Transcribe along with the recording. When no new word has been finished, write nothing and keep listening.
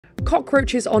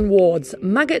Cockroaches on wards,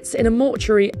 maggots in a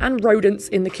mortuary and rodents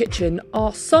in the kitchen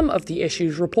are some of the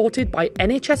issues reported by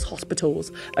NHS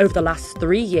hospitals over the last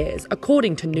 3 years,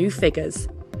 according to new figures.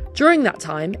 During that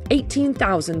time,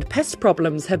 18,000 pest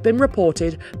problems have been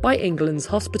reported by England's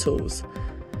hospitals.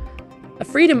 A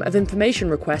Freedom of Information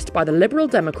request by the Liberal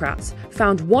Democrats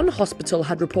found one hospital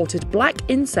had reported black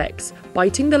insects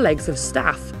biting the legs of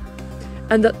staff,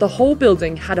 and that the whole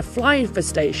building had a fly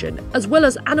infestation, as well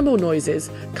as animal noises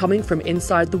coming from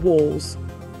inside the walls.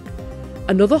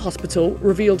 Another hospital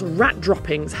revealed rat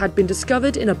droppings had been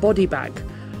discovered in a body bag,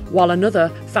 while another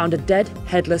found a dead,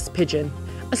 headless pigeon.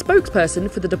 A spokesperson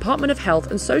for the Department of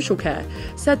Health and Social Care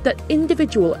said that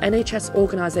individual NHS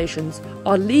organisations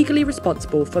are legally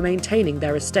responsible for maintaining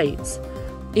their estates,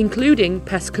 including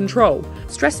pest control,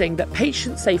 stressing that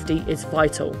patient safety is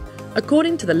vital.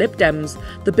 According to the Lib Dems,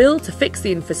 the bill to fix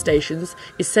the infestations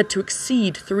is said to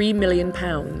exceed £3 million.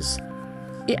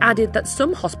 It added that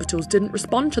some hospitals didn't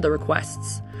respond to the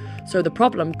requests, so the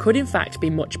problem could in fact be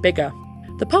much bigger.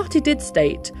 The party did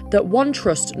state that one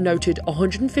trust noted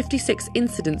 156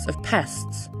 incidents of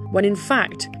pests, when in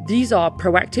fact these are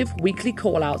proactive weekly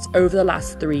call-outs over the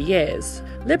last 3 years.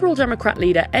 Liberal Democrat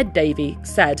leader Ed Davey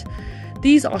said,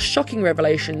 "These are shocking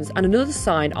revelations and another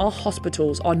sign our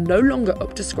hospitals are no longer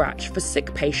up to scratch for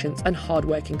sick patients and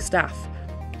hardworking staff.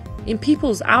 In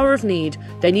people's hour of need,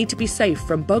 they need to be safe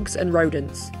from bugs and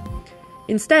rodents.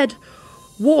 Instead,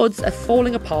 wards are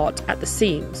falling apart at the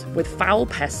seams, with foul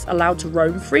pests allowed to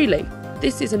roam freely.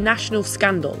 This is a national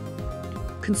scandal.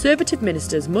 Conservative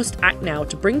ministers must act now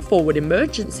to bring forward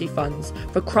emergency funds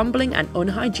for crumbling and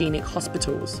unhygienic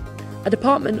hospitals." A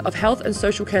Department of Health and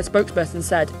Social Care spokesperson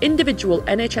said individual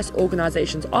NHS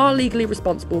organisations are legally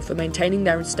responsible for maintaining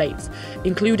their estates,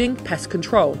 including pest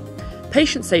control.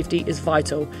 Patient safety is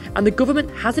vital, and the government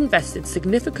has invested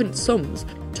significant sums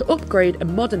to upgrade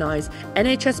and modernise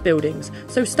NHS buildings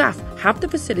so staff have the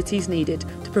facilities needed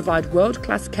to provide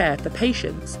world-class care for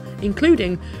patients,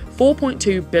 including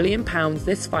 £4.2 billion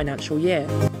this financial year.